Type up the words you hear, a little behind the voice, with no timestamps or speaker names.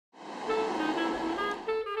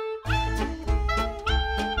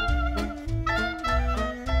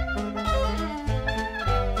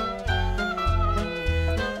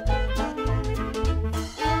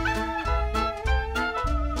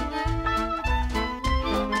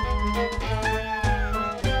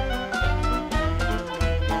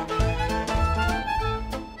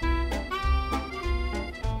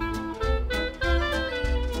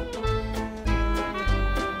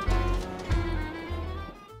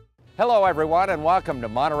Hello everyone and welcome to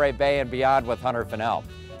Monterey Bay and Beyond with Hunter Finnell.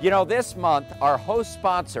 You know, this month our host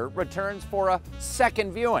sponsor returns for a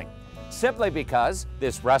second viewing, simply because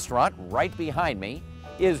this restaurant right behind me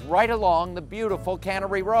is right along the beautiful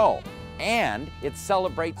Cannery Row, and it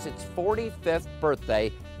celebrates its 45th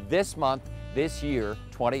birthday this month, this year,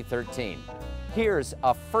 2013. Here's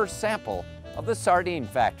a first sample of the Sardine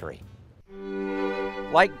Factory.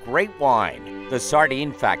 Like great wine, the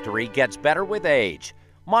Sardine Factory gets better with age.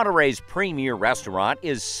 Monterey's premier restaurant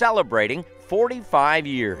is celebrating 45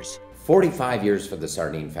 years. 45 years for the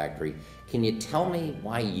Sardine Factory. Can you tell me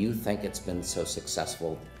why you think it's been so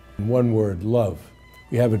successful? One word, love.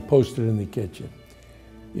 We have it posted in the kitchen.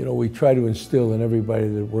 You know, we try to instill in everybody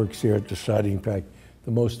that works here at the Sardine Factory,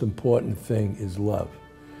 the most important thing is love.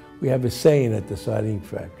 We have a saying at the Sardine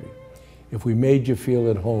Factory: if we made you feel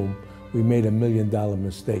at home, we made $1 million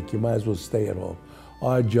mistake. You might as well stay at home.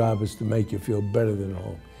 Our job is to make you feel better than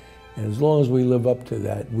home. And as long as we live up to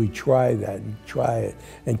that, we try that and try it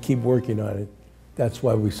and keep working on it, that's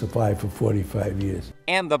why we survived for 45 years.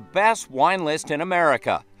 And the best wine list in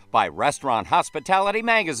America by Restaurant Hospitality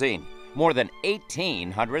Magazine. More than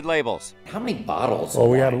 1,800 labels. How many bottles? Oh,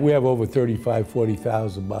 we have over 35,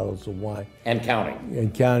 40,000 bottles of wine. And counting.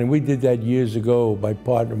 And counting. We did that years ago. My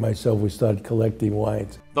partner and myself, we started collecting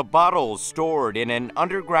wines. The bottles stored in an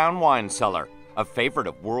underground wine cellar, a favorite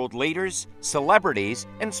of world leaders, celebrities,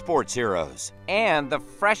 and sports heroes. And the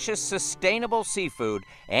freshest sustainable seafood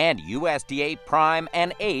and USDA prime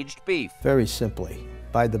and aged beef. Very simply,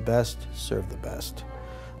 buy the best, serve the best.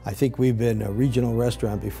 I think we've been a regional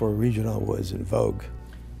restaurant before regional was in vogue.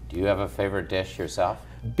 Do you have a favorite dish yourself?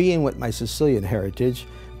 Being with my Sicilian heritage,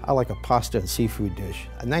 I like a pasta and seafood dish.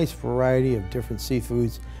 A nice variety of different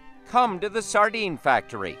seafoods. Come to the Sardine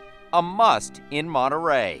Factory, a must in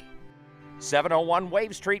Monterey. 701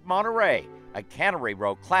 Wave Street, Monterey, a Cannery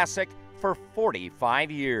Row classic for 45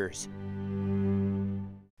 years.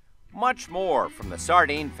 Much more from the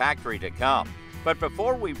Sardine Factory to come. But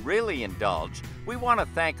before we really indulge, we want to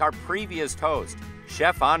thank our previous host,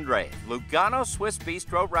 Chef Andre, Lugano Swiss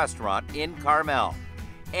Bistro Restaurant in Carmel,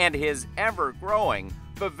 and his ever-growing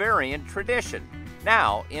Bavarian tradition,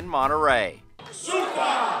 now in Monterey. Super!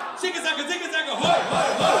 Zigga-zagga, zigga-zagga, hoi, hoi,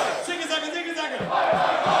 hoi! Zigga-zagga, zigga-zagga, hoi,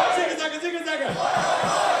 hoi, hoi! Zigga-zagga, zigga-zagga,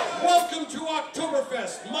 hoi! Welcome to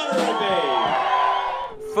Oktoberfest, Monterey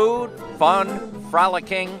Bay! Food, fun,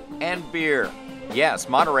 frolicking, and beer. Yes,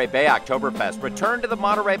 Monterey Bay Oktoberfest returned to the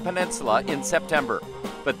Monterey Peninsula in September,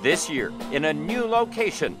 but this year in a new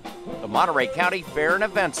location, the Monterey County Fair and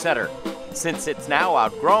Event Center, since it's now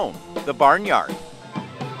outgrown the barnyard.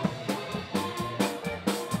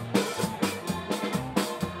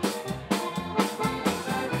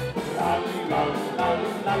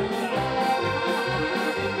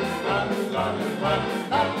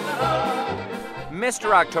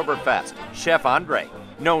 Mr. Oktoberfest, Chef Andre,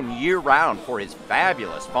 known year-round for his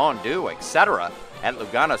fabulous fondue, etc., at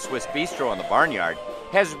Lugano Swiss Bistro on the Barnyard,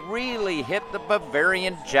 has really hit the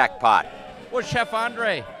Bavarian jackpot. Well, Chef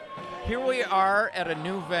Andre, here we are at a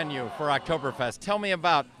new venue for Oktoberfest. Tell me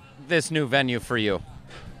about this new venue for you.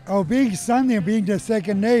 Oh, being Sunday, being the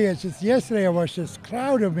second day, it's just yesterday I was just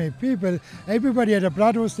crowd of me, people. Everybody had a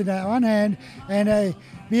bratwurst in one hand and a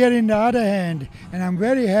beer in the other hand. And I'm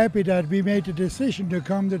very happy that we made the decision to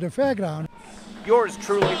come to the fairground. Yours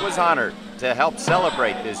truly was honored to help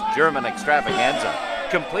celebrate this German extravaganza,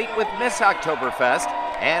 complete with Miss Oktoberfest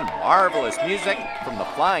and marvelous music from the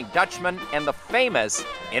Flying Dutchman and the famous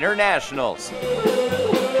Internationals.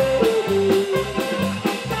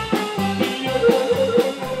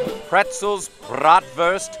 Pretzels,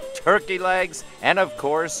 bratwurst, turkey legs, and of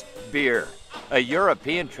course, beer. A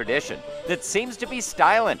European tradition that seems to be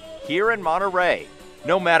styling here in Monterey,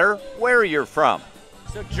 no matter where you're from.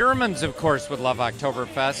 So Germans, of course, would love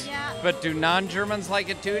Oktoberfest, yeah. But do non-Germans like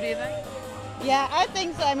it too, do you think? Yeah, I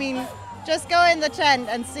think so. I mean, just go in the tent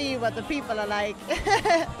and see what the people are like.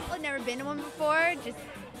 I've never been to one before, just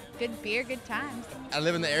good beer, good times. I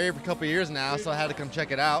live in the area for a couple of years now, so I had to come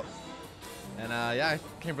check it out. And yeah, I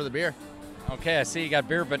came for the beer. Okay, I see you got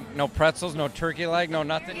beer, but no pretzels, no turkey leg, no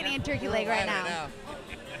nothing? I'm eating a turkey leg right now.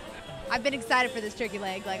 I've been excited for this turkey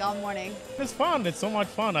leg like all morning. It's fun. It's so much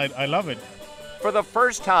fun. I love it. For the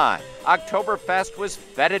first time, Oktoberfest was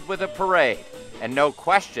feted with a parade. And no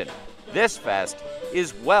question, this fest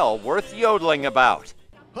is well worth yodeling about.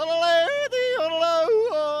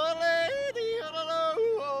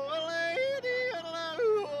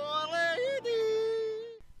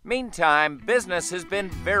 Meantime, business has been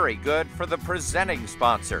very good for the presenting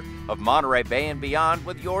sponsor of Monterey Bay and Beyond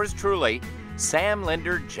with yours truly, Sam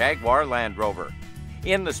Linder Jaguar Land Rover.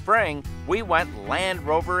 In the spring, we went Land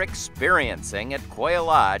Rover experiencing at Quail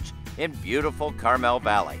Lodge in beautiful Carmel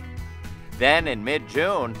Valley. Then in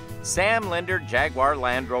mid-June, Sam Linder Jaguar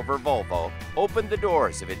Land Rover Volvo opened the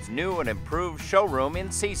doors of its new and improved showroom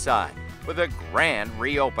in Seaside with a grand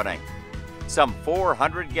reopening. Some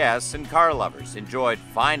 400 guests and car lovers enjoyed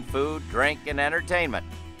fine food, drink, and entertainment,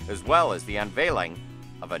 as well as the unveiling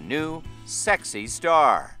of a new, sexy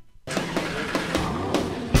star.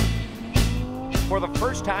 For the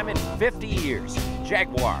first time in 50 years,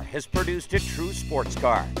 Jaguar has produced a true sports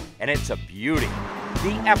car, and it's a beauty.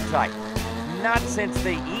 The F-Type. Not since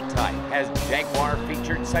the E-Type has Jaguar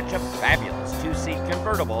featured such a fabulous two-seat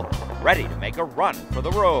convertible ready to make a run for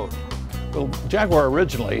the road. Well, Jaguar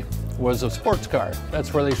originally was a sports car.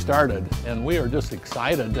 That's where they started, and we are just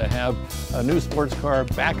excited to have a new sports car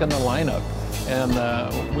back in the lineup.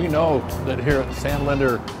 And we know that here at Sam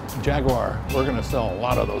Linder Jaguar, we're going to sell a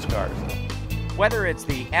lot of those cars. Whether it's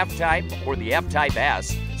the F-Type or the F-Type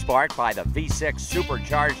S, sparked by the V6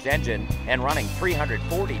 supercharged engine and running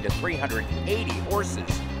 340 to 380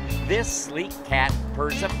 horses, this sleek cat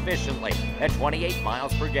purrs efficiently at 28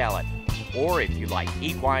 miles per gallon. Or if you like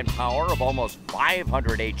equine power of almost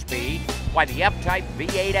 500 HP, why the F-Type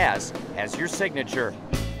V8S has your signature.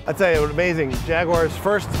 I tell you, it was amazing. Jaguar's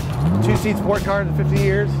first two-seat sport car in 50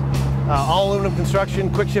 years. All aluminum construction,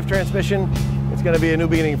 quick shift transmission. It's going to be a new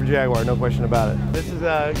beginning for Jaguar, no question about it. This is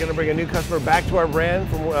going to bring a new customer back to our brand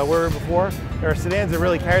from where we were before. There are sedans that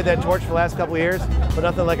really carried that torch for the last couple of years, but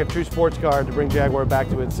nothing like a true sports car to bring Jaguar back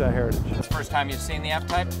to its heritage. It's the first time you've seen the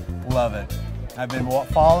F-Type? Love it. I've been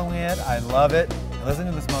following it. I love it. Listen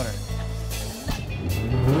to this motor.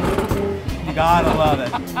 You gotta love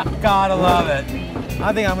it. Gotta love it.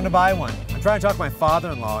 I think I'm gonna buy one. I'm trying to talk my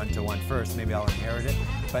father-in-law into one first. Maybe I'll inherit it.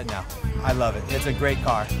 But no, I love it. It's a great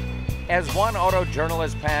car. As one auto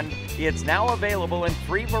journalist penned, it's now available in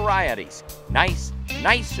 3 varieties: nice,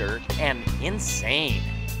 nicer, and insane.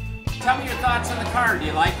 Tell me your thoughts on the car. Do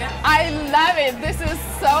you like it? I love it. This is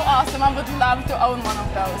so awesome. I would love to own one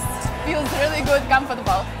of those. Feels really good,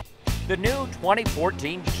 comfortable. The new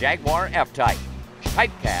 2014 Jaguar F-Type,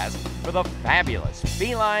 typecast for the fabulous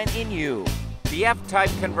feline in you. The F-Type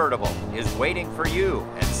convertible is waiting for you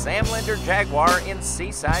at Sam Linder Jaguar in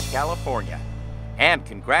Seaside, California. And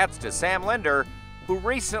congrats to Sam Linder, who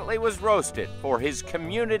recently was roasted for his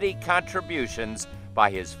community contributions by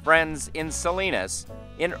his friends in Salinas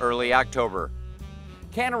in early October.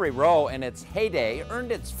 Cannery Row in its heyday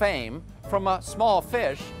earned its fame from a small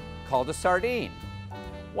fish called a sardine.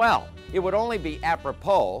 Well, it would only be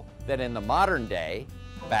apropos that in the modern day,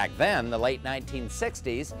 back then, the late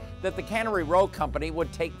 1960s, that the Cannery Row Company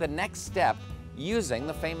would take the next step using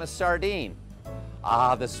the famous sardine.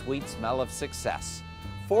 Ah, the sweet smell of success.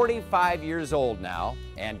 45 years old now,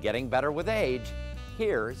 and getting better with age,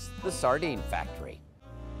 here's the Sardine Factory.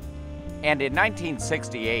 And in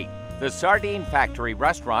 1968, the Sardine Factory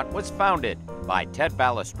Restaurant was founded by Ted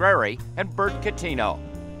Balistreri and Bert Catino.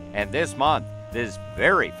 And this month, this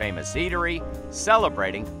very famous eatery,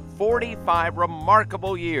 celebrating 45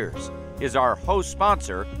 remarkable years, is our host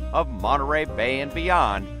sponsor of Monterey Bay and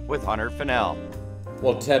Beyond with Hunter Finnell.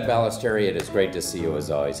 Well, Ted Balistreri, it is great to see you as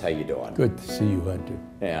always. How you doing? Good to see you, Hunter.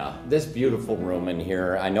 Yeah, this beautiful room in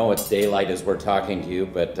here. I know it's daylight as we're talking to you,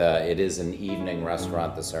 but it is an evening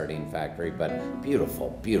restaurant, the Sardine Factory, but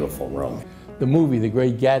beautiful, beautiful room. The movie, The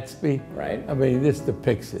Great Gatsby, right? I mean, this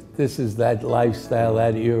depicts it. This is that lifestyle,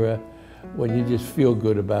 that era, when you just feel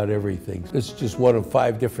good about everything. This is just one of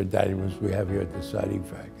 5 different dining rooms we have here at the Sardine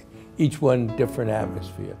Factory. Each one different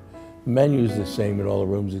atmosphere. The menu's the same in all the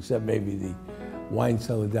rooms except maybe the wine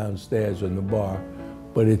cellar downstairs and the bar,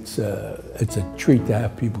 but it's a treat to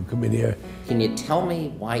have people come in here. Can you tell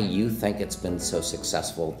me why you think it's been so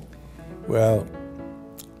successful? Well,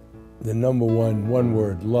 the number one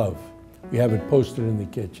word, love. We have it posted in the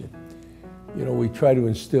kitchen. You know, we try to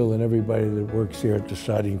instill in everybody that works here at the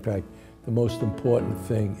Sardine Factory, the most important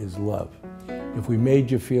thing is love. If we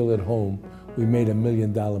made you feel at home, we made $1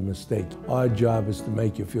 million mistake. Our job is to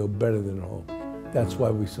make you feel better than at home. That's why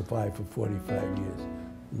we survived for 45 years.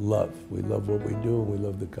 Love. We love what we do and we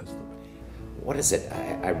love the customer. What is it?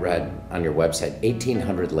 I read on your website,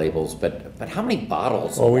 1,800 labels, but how many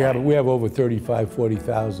bottles Oh, of we wine? have over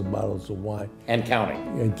 40,000 bottles of wine. And counting.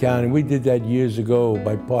 And counting. We did that years ago.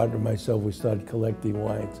 My partner and myself, we started collecting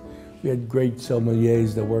wines. We had great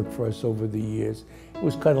sommeliers that worked for us over the years. It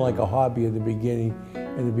was kind of like a hobby at the beginning,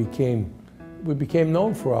 and we became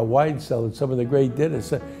known for our wine cellar and some of the great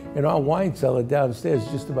dinners. In our wine cellar downstairs,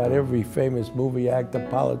 just about every famous movie actor,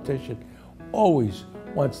 politician, always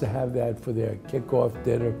wants to have that for their kickoff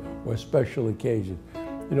dinner or special occasion.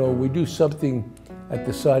 You know, we do something at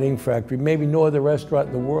the Sardine Factory, maybe no other restaurant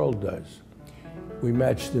in the world does. We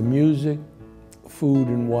match the music, food,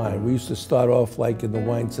 and wine. We used to start off like in the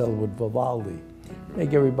wine cellar with Vivaldi,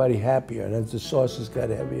 make everybody happier. And as the sauces got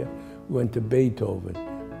heavier, we went to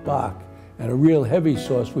Beethoven, Bach, and a real heavy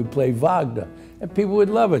sauce, we play Wagner. And people would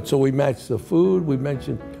love it. So we matched the food, we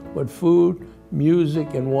mentioned what food,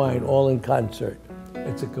 music, and wine all in concert.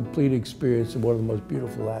 It's a complete experience and one of the most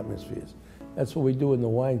beautiful atmospheres. That's what we do in the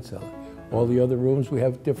wine cellar. All the other rooms, we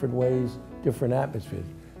have different ways, different atmospheres.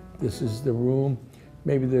 This is the room,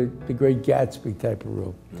 maybe the Great Gatsby type of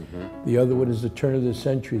room. The other one is the turn of the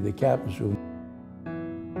century, the captain's room.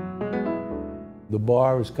 The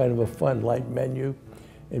bar is kind of a fun, light menu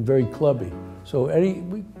and very clubby. So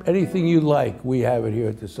anything you like, we have it here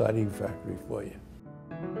at the Sardine Factory for you.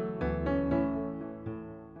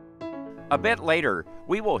 A bit later,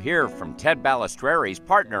 we will hear from Ted Balistreri's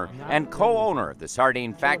partner and co-owner of the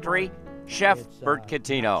Sardine Factory, Chef Bert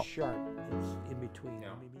Catino.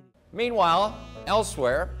 Meanwhile,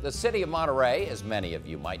 elsewhere, the city of Monterey, as many of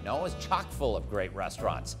you might know, is chock full of great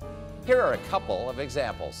restaurants. Here are a couple of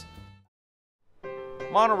examples.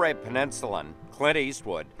 Monterey Peninsulan Clint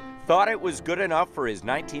Eastwood thought it was good enough for his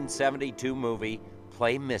 1972 movie,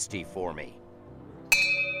 Play Misty for Me.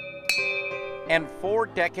 And 4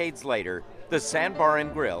 decades later, the Sandbar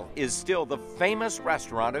and Grill is still the famous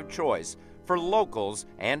restaurant of choice for locals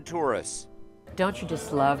and tourists. Don't you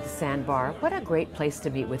just love the Sandbar? What a great place to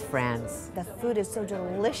meet with friends. The food is so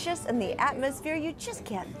delicious and the atmosphere, you just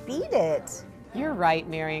can't beat it. You're right,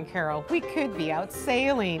 Mary and Carol. We could be out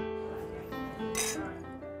sailing.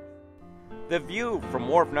 The view from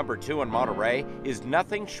Wharf Number 2 in Monterey is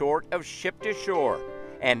nothing short of ship to shore.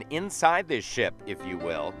 And inside this ship, if you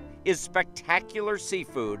will, is spectacular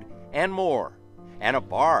seafood and more. And a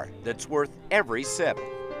bar that's worth every sip.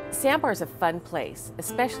 Sandbar is a fun place,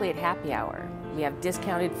 especially at happy hour. We have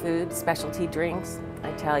discounted food, specialty drinks.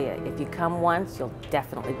 I tell you, if you come once, you'll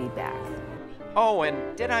definitely be back. Oh,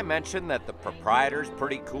 and did I mention that the proprietor's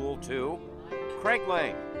pretty cool too? Craig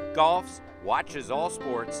Lang golfs, watches all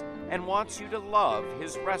sports, and wants you to love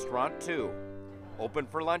his restaurant too. Open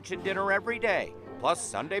for lunch and dinner every day, plus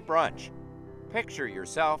Sunday brunch. Picture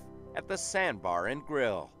yourself at the Sandbar and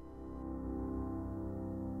Grill.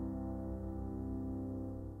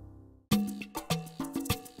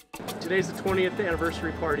 Today's the 20th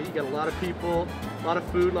anniversary party. You got a lot of people, a lot of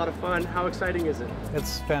food, a lot of fun. How exciting is it?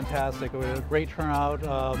 It's fantastic. We had a great turnout.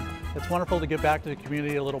 It's wonderful to give back to the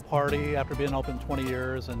community, a little party after being open 20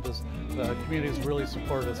 years, and just the community's really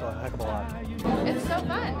supported us a heck of a lot. It's so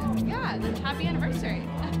fun. Yeah, it's a happy anniversary.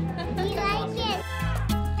 We like it.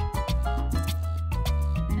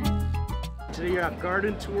 Today you have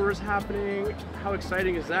garden tours happening. How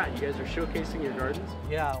exciting is that? You guys are showcasing your gardens?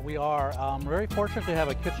 Yeah, we are. We're very fortunate to have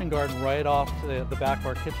a kitchen garden right off the back of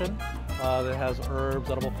our kitchen that has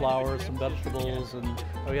herbs, edible flowers, some vegetables, and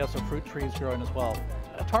we have some fruit trees growing as well.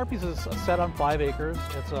 Tarpy's is set on 5 acres.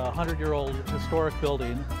 It's a 100-year-old historic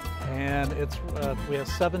building, and we have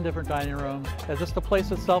 7 different dining rooms. And just the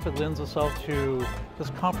place itself, it lends itself to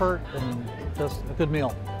just comfort and just a good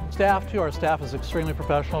meal. Staff too, our staff is extremely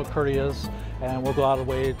professional, courteous, and we'll go out of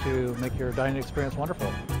the way to make your dining experience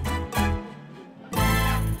wonderful.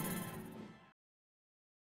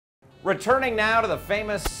 Returning now to the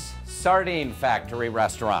famous Sardine Factory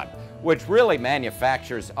Restaurant, which really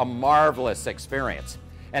manufactures a marvelous experience.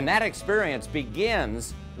 And that experience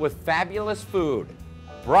begins with fabulous food.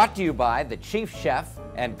 Brought to you by the chief chef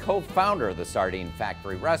and co-founder of the Sardine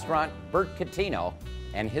Factory Restaurant, Bert Catino,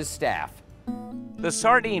 and his staff. The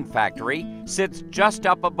Sardine Factory sits just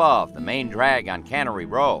up above the main drag on Cannery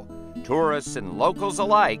Row. Tourists and locals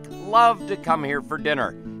alike love to come here for dinner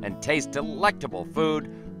and taste delectable food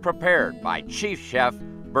prepared by Chief Chef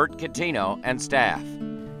Bert Catino and staff.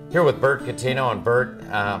 Here with Bert Catino, and Bert,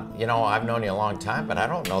 you know, I've known you a long time, but I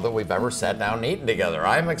don't know that we've ever sat down and eaten together.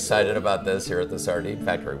 I'm excited about this here at the Sardine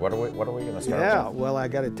Factory. What are we going to start with? Yeah, well, I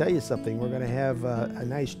got to tell you something. We're going to have a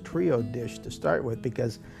nice trio dish to start with,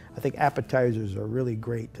 because I think appetizers are really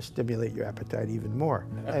great to stimulate your appetite even more.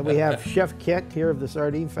 And we have Chef Kent here of the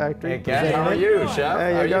Sardine Factory. Hey, Kent, how are you, Chef?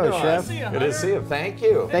 There you go, Chef. Good to see you. Thank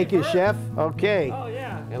you. Thank you, Chef. Okay. Oh,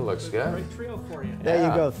 yeah. It looks good. Great trio for you. There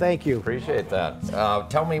you go. Thank you. Appreciate that.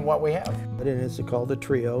 Tell me what we have. And it's called a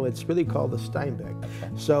trio. It's really called the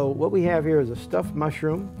Steinbeck. So what we have here is a stuffed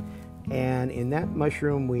mushroom, and in that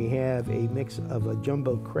mushroom we have a mix of a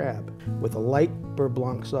jumbo crab with a light beurre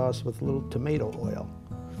blanc sauce with a little tomato oil.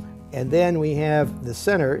 And then we have the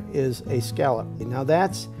center is a scallop. Now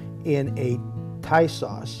that's in a Thai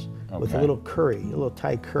sauce with a little curry, a little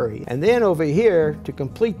Thai curry. And then over here, to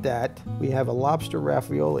complete that, we have a lobster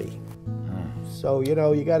ravioli. So, you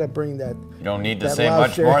know, you got to bring that. You don't need to that say love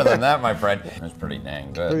much share. more than that, my friend. That's pretty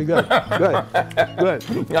dang good. Pretty good.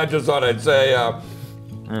 Good. I just thought I'd say,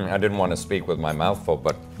 I didn't want to speak with my mouth full,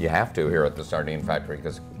 but you have to here at the Sardine Factory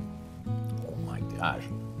because, oh my gosh.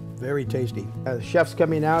 Very tasty. The chef's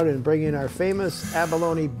coming out and bringing our famous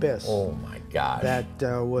abalone bis. Oh my gosh. That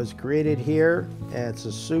was created here. It's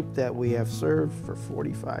a soup that we have served for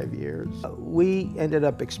 45 years. We ended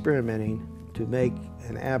up experimenting to make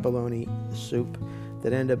an abalone soup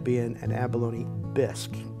that ended up being an abalone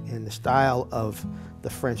bisque in the style of the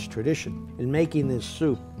French tradition. In making this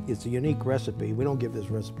soup, it's a unique recipe. We don't give this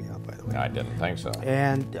recipe out, by the way. I didn't think so.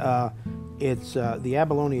 And it's the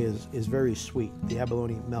abalone is very sweet, the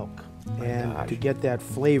abalone milk. And to get that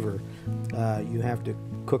flavor, you have to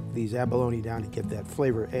cook these abalone down to get that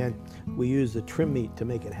flavor. And we use the trim meat to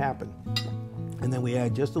make it happen. And then we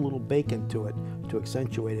add just a little bacon to it to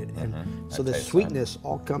accentuate it. And so the sweetness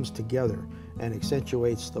all comes together and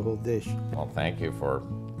accentuates the whole dish. Well, thank you for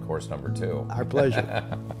course number 2. Our pleasure.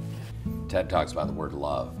 Ted talks about the word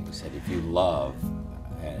love. He said if you love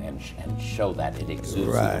and show that it exudes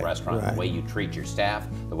through the restaurant, the way you treat your staff,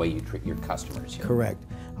 the way you treat your customers here. Correct.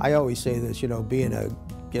 I always say this, you know, being a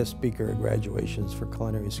guest speaker at graduations for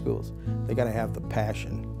culinary schools, they got to have the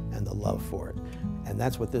passion and the love for it. And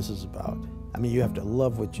that's what this is about. I mean, you have to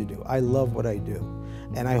love what you do. I love what I do.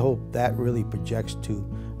 And I hope that really projects to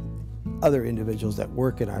other individuals that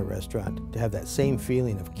work in our restaurant to have that same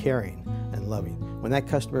feeling of caring and loving. When that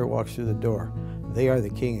customer walks through the door, they are the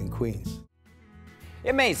king and queens.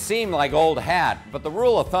 It may seem like old hat, but the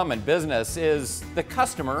rule of thumb in business is the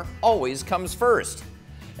customer always comes first.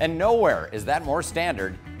 And nowhere is that more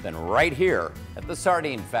standard than right here at the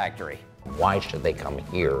Sardine Factory. Why should they come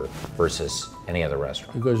here versus any other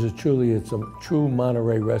restaurant? Because it's a true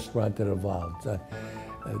Monterey restaurant that evolved.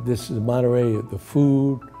 This is Monterey, the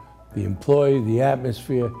food, the employee, the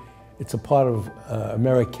atmosphere. It's a part of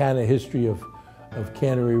Americana history of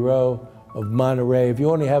Cannery Row, of Monterey. If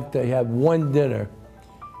you only have to have one dinner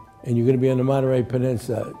and you're going to be on the Monterey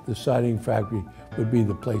Peninsula, the Sardine Factory would be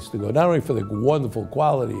the place to go. Not only for the wonderful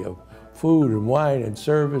quality of food and wine and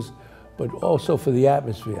service, but also for the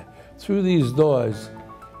atmosphere. Through these doors,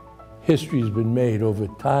 history's been made over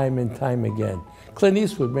time and time again. Clint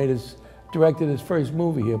Eastwood directed his first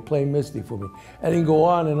movie here, Plain Misty, for me. And then go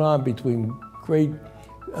on and on between great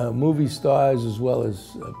movie stars as well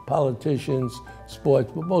as politicians,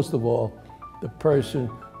 sports, but most of all, the person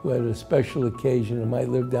who had a special occasion and might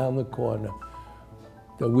live down the corner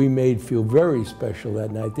that we made feel very special that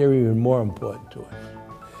night. They're even more important to us.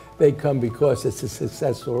 They come because it's a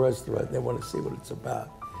successful restaurant and they want to see what it's about.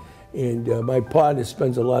 And my partner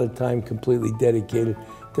spends a lot of time completely dedicated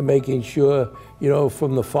to making sure, you know,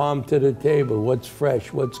 from the farm to the table, what's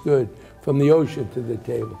fresh, what's good, from the ocean to the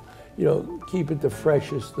table. You know, keep it the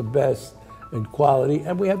freshest, the best, and quality.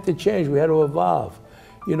 And we have to change, we had to evolve.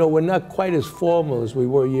 You know, we're not quite as formal as we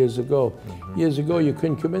were years ago. Years ago, you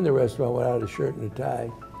couldn't come in the restaurant without a shirt and a tie.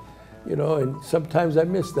 You know, and sometimes I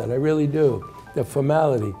miss that, I really do, the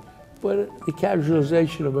formality. But the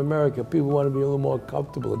casualization of America, people want to be a little more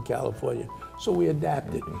comfortable in California. So we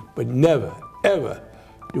adapted, but never, ever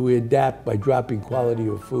do we adapt by dropping quality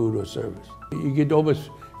of food or service. You could almost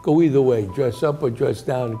go either way, dress up or dress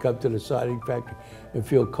down and come to the Sardine Factory and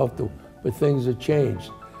feel comfortable. But things have changed,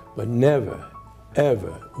 but never,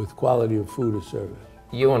 ever with quality of food or service.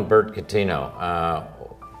 You and Bert Catino,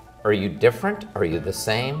 are you different? Are you the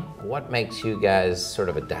same? What makes you guys sort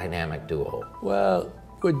of a dynamic duo? Well,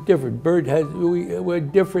 we're different. We're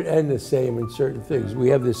different and the same in certain things. We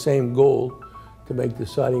have the same goal to make the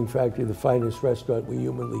Sardine Factory the finest restaurant we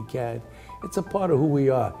humanly can. It's a part of who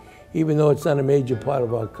we are. Even though it's not a major part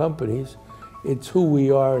of our companies, it's who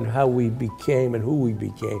we are and how we became and who we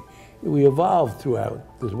became. We evolved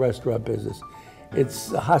throughout the restaurant business. It's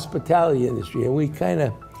the hospitality industry, and we kind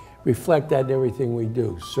of reflect that in everything we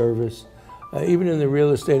do. Service, even in the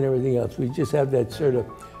real estate and everything else. We just have that sort of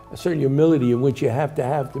a certain humility in which you have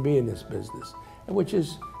to be in this business, and which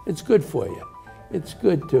is, it's good for you. It's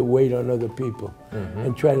good to wait on other people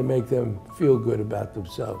and try to make them feel good about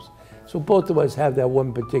themselves. So both of us have that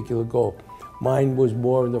one particular goal. Mine was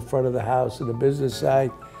more in the front of the house and the business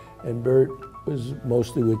side, and Bert was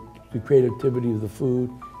mostly with the creativity of the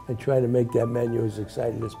food and trying to make that menu as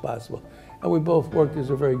exciting as possible. And we both worked as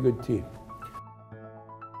a very good team.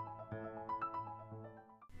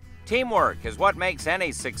 Teamwork is what makes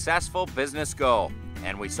any successful business go.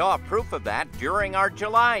 And we saw proof of that during our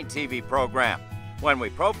July TV program, when we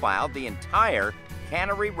profiled the entire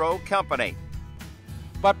Cannery Row company.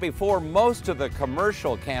 But before most of the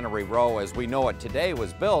commercial Cannery Row as we know it today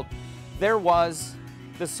was built, there was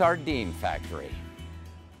the Sardine Factory.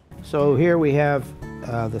 So here we have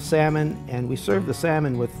the salmon, and we serve the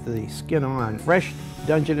salmon with the skin on. Fresh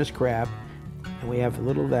Dungeness crab, and we have a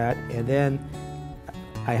little of that, and then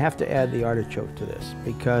I have to add the artichoke to this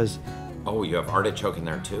because... Oh, you have artichoke in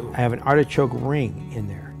there too? I have an artichoke ring in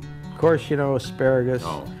there. Of course, you know, asparagus,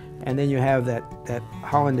 and then you have that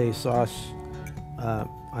hollandaise sauce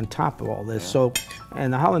on top of all this. So,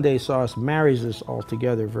 and the hollandaise sauce marries this all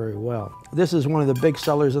together very well. This is one of the big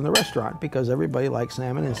sellers in the restaurant because everybody likes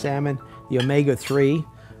salmon, and salmon, the omega-3,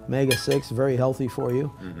 omega-6, very healthy for you.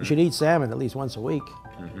 You should eat salmon at least once a week.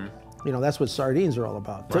 You know, that's what sardines are all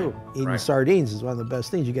about too. Eating sardines is one of the best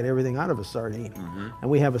things. You get everything out of a sardine. And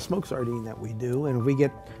we have a smoked sardine that we do, and if we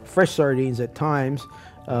get fresh sardines at times,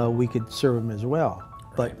 we could serve them as well.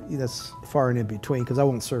 But that's far and in between because I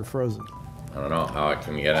won't serve frozen. I don't know how it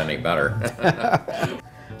can get any better.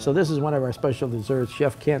 So this is one of our special desserts.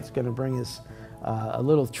 Chef Kent's going to bring us a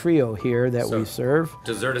little trio here that we serve.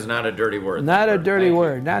 Dessert is not a dirty word. Not a dirty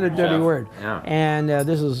word. Not a dirty word. Yeah. And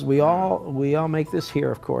this is we all make this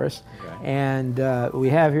here, of course. And we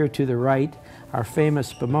have here to the right our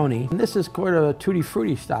famous spumoni. And this is sort of a tutti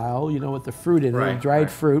frutti style, you know, with the fruit in it,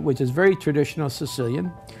 dried fruit, which is very traditional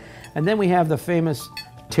Sicilian. And then we have the famous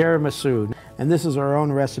tiramisu. And this is our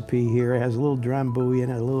own recipe here. It has a little drambuie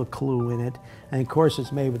in it, a little clou in it. And of course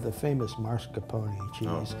it's made with the famous mascarpone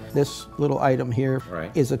cheese. This little item here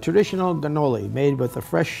is a traditional cannoli made with a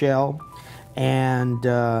fresh shell. And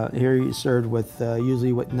here you served with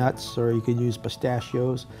usually with nuts, or you could use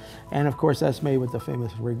pistachios. And of course that's made with the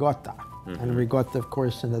famous ricotta. And ricotta, of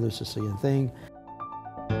course, another Sicilian thing.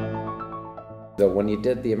 So when you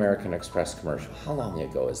did the American Express commercial, how long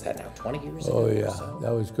ago is that now? 20 years ago? Oh yeah,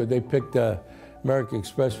 that was good. They picked, American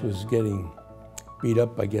Express was getting beat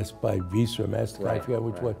up, I guess, by Visa or MasterCard, I forget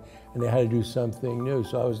which one, and they had to do something new.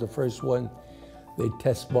 So I was the first one they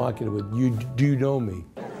test marketed with, Do You Know Me?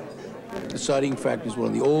 The Sardine Factory is one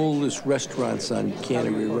of the oldest restaurants on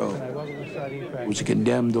Cannery Row. It was a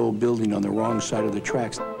condemned old building on the wrong side of the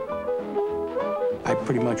tracks. I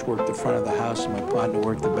pretty much worked the front of the house, and my partner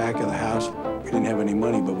worked the back of the house. We didn't have any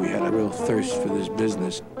money, but we had a real thirst for this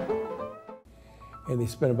business. And they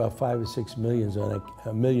spent about $5 or $6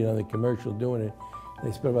 million on the commercial doing it. And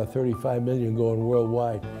they spent about $35 million going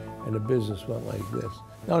worldwide, and the business went like this.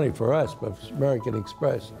 Not only for us, but for American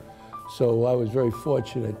Express. So I was very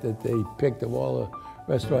fortunate that they picked of all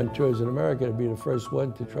the restaurateurs in America to be the first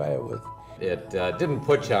one to try it with. It didn't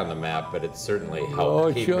put you on the map, but it certainly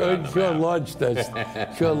helped keep you on the map. Sure launched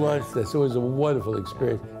us. Sure launched us. It was a wonderful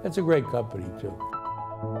experience. That's a great company, too.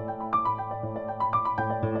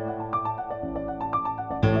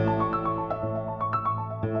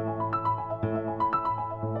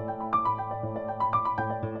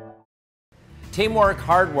 Teamwork,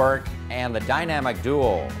 hard work, and the dynamic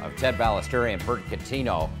duo of Ted Ballesteri and Bert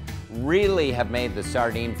Catino really have made the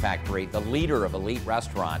Sardine Factory the leader of elite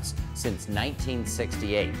restaurants since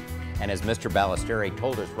 1968. And as Mr. Ballesteri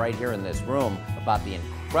told us right here in this room about the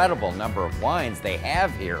incredible number of wines they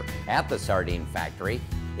have here at the Sardine Factory,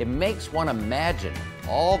 it makes one imagine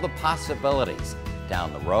all the possibilities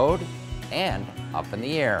down the road and up in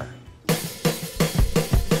the air.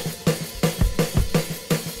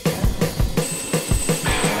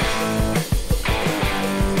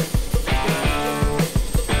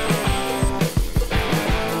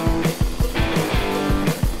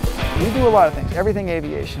 We do a lot of things, everything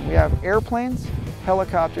aviation. We have airplanes,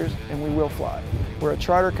 helicopters, and we will fly. We're a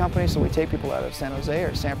charter company, so we take people out of San Jose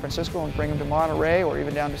or San Francisco and bring them to Monterey or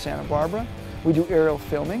even down to Santa Barbara. We do aerial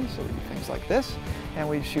filming, so we do things like this, and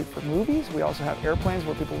we shoot for movies. We also have airplanes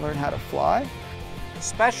where people learn how to fly.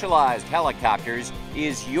 Specialized Helicopters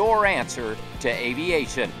is your answer to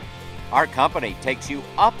aviation. Our company takes you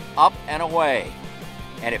up, up, and away.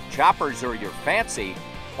 And if choppers are your fancy,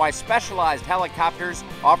 why Specialized Helicopters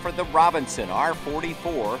offer the Robinson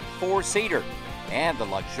R44 4-seater and the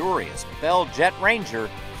luxurious Bell Jet Ranger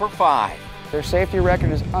for 5. Their safety record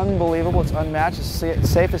is unbelievable. It's unmatched. It's the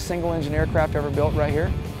safest single-engine aircraft ever built right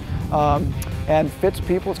here. And fits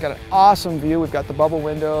people. It's got an awesome view. We've got the bubble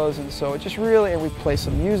windows, and so it just really, and we play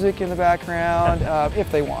some music in the background. If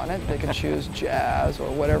they want it, they can choose jazz or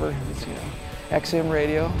whatever, it's, you know, XM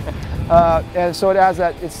radio. And so it has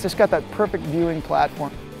that, it's just got that perfect viewing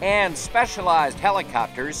platform. And Specialized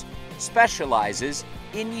Helicopters specializes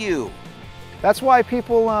in you. That's why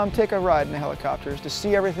people take a ride in the helicopters, to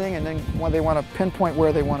see everything, and then when they want to pinpoint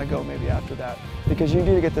where they want to go maybe after that. Because you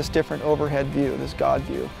do get this different overhead view, this God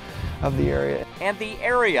view of the area. And the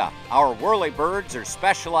area our whirlybirds are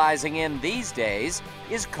specializing in these days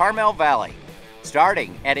is Carmel Valley,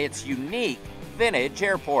 starting at its unique vintage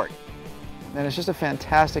airport. and it's just a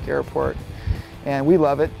fantastic airport, and we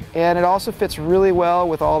love it. And it also fits really well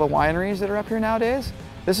with all the wineries that are up here nowadays.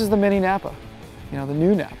 This is the mini Napa, you know, the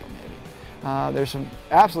new Napa maybe. There's some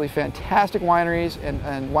absolutely fantastic wineries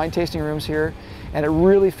and wine tasting rooms here, and it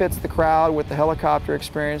really fits the crowd with the helicopter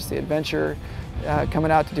experience, the adventure,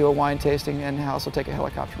 coming out to do a wine tasting and also take a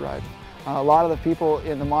helicopter ride. A lot of the people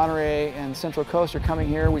in the Monterey and Central Coast are coming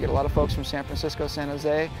here. We get a lot of folks from San Francisco, San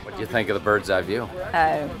Jose. What do you think of the bird's eye view?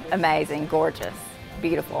 Amazing, gorgeous,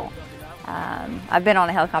 beautiful. I've been on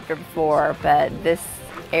a helicopter before, but this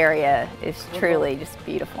area is truly just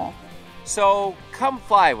beautiful. So come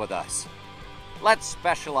fly with us. Let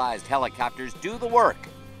specialized helicopters do the work,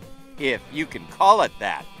 if you can call it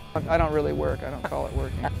that. I don't really work. I don't call it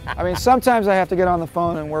working. I mean, sometimes I have to get on the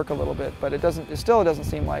phone and work a little bit, but it still doesn't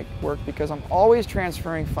seem like work because I'm always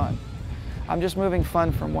transferring fun. I'm just moving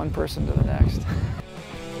fun from one person to the next.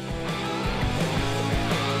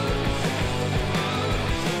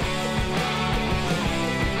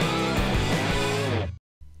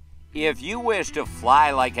 If you wish to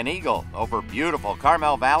fly like an eagle over beautiful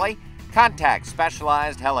Carmel Valley, contact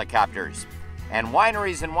Specialized Helicopters. And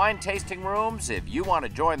wineries and wine tasting rooms, if you want to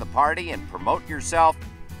join the party and promote yourself,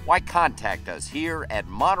 why contact us here at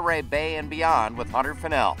Monterey Bay and Beyond with Hunter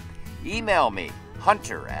Finnell. Email me,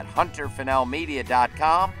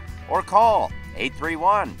 hunter@hunterfinnellmedia.com, or call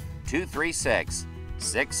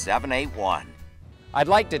 831-236-6781. I'd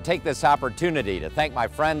like to take this opportunity to thank my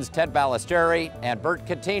friends Ted Ballesteri and Bert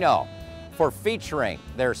Catino for featuring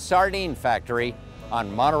their Sardine Factory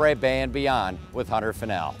on Monterey Bay and Beyond with Hunter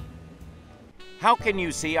Finnell. How can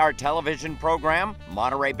you see our television program,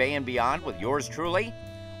 Monterey Bay and Beyond, with yours truly?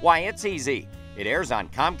 Why, it's easy. It airs on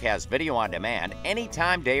Comcast Video on Demand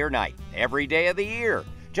anytime, day or night, every day of the year.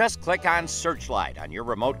 Just click on Searchlight on your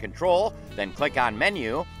remote control, then click on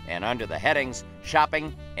Menu, and under the headings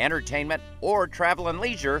Shopping, Entertainment, or Travel and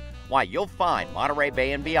Leisure, why, you'll find Monterey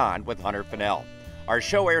Bay and Beyond with Hunter Finnell. Our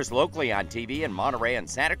show airs locally on TV in Monterey and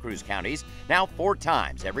Santa Cruz counties, now 4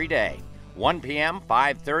 times every day. 1 p.m.,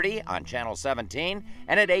 5:30 on Channel 17,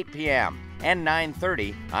 and at 8 p.m. and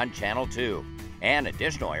 9:30 on Channel 2. And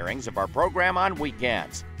additional airings of our program on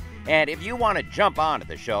weekends. And if you want to jump onto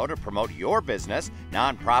the show to promote your business,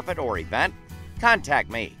 nonprofit, or event, contact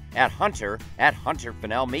me at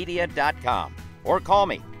hunter@hunterfinnellmedia.com or call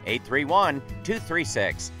me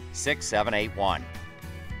 831-236-6781.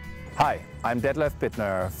 Hi, I'm Detlef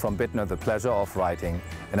Bittner from Bittner The Pleasure of Writing,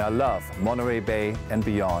 and I love Monterey Bay and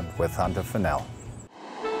Beyond with Hunter Finnell.